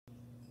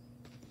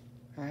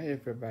Hi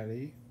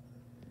everybody.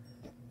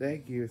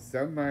 Thank you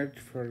so much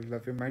for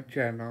loving my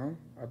channel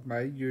of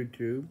my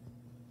YouTube.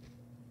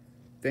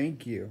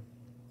 Thank you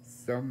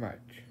so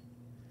much.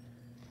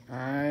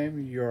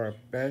 I'm your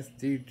best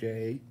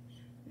DJ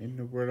in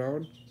the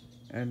world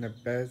and the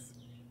best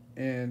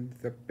in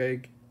the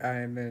big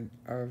island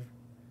of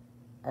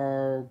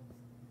all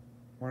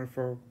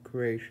wonderful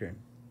creation.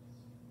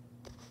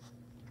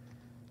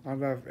 I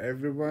love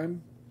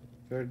everyone.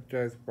 They're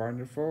just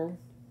wonderful.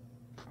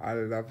 I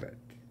love it.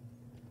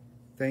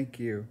 Thank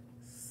you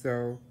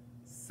so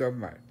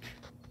much.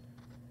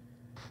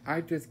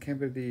 I just can't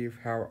believe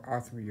how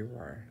awesome you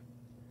are.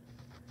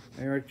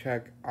 And you'll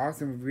check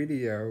awesome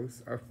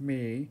videos of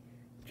me.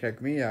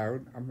 Check me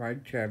out on my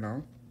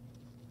channel,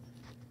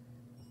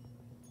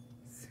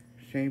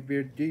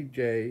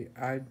 shanebearddj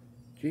at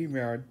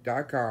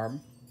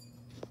gmail.com.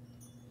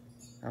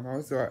 I'm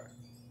also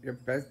your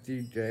best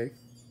DJ.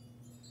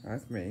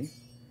 That's me.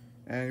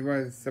 And you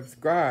want to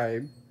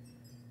subscribe,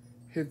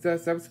 hit the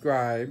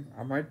subscribe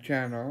on my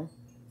channel,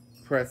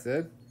 press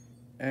it,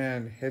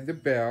 and hit the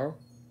bell.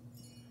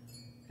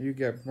 You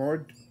get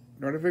more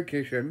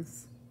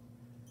notifications.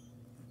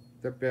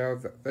 The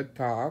bell's at the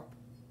top.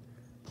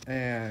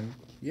 And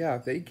yeah,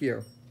 thank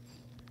you.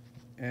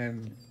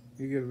 And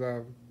you can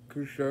love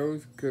good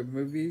shows, good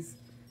movies.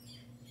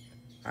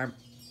 I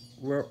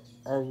will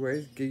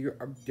always give you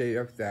update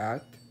of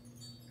that.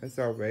 As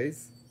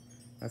always.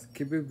 Let's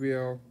keep it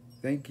real.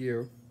 Thank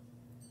you.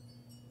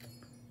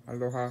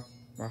 Aloha,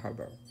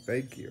 mahalo.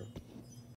 Thank you.